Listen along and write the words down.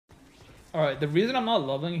Alright, the reason I'm not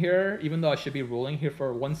leveling here, even though I should be rolling here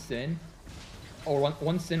for one sin, or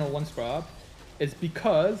one sin or one scrap, is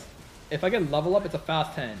because if I get level up, it's a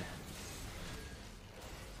fast 10.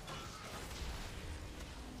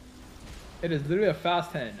 It is literally a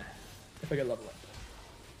fast 10 if I get level up.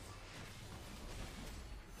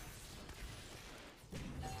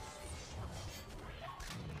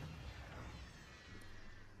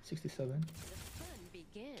 $67. The fun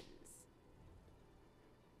begins.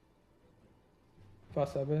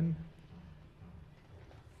 Fast 7.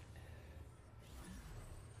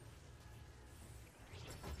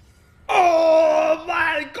 Oh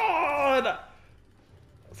my god!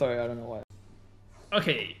 Sorry, I don't know why.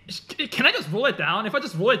 Okay, can I just roll it down? If I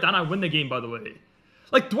just roll it down, I win the game, by the way.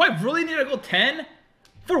 Like, do I really need to go 10?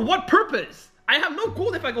 For what purpose? I have no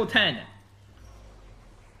gold if I go 10.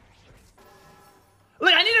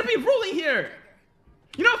 Like, I need to be rolling here.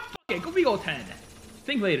 You know, fuck it, we go 10.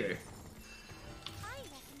 Think later. I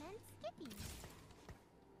recommend skipping.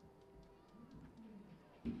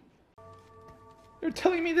 You're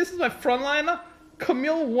telling me this is my front line?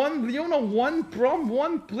 Camille 1, Leona 1, Brom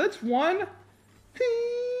 1, Blitz 1?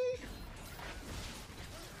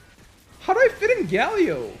 How do I fit in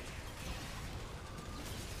Galio?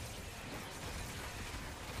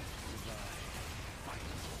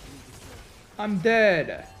 I'm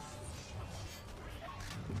dead.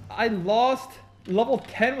 I lost level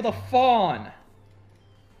 10 with a fawn.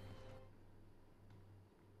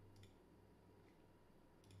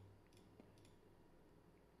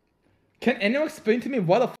 Can anyone explain to me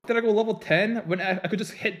why the fuck did I go level 10 when I could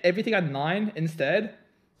just hit everything at 9 instead?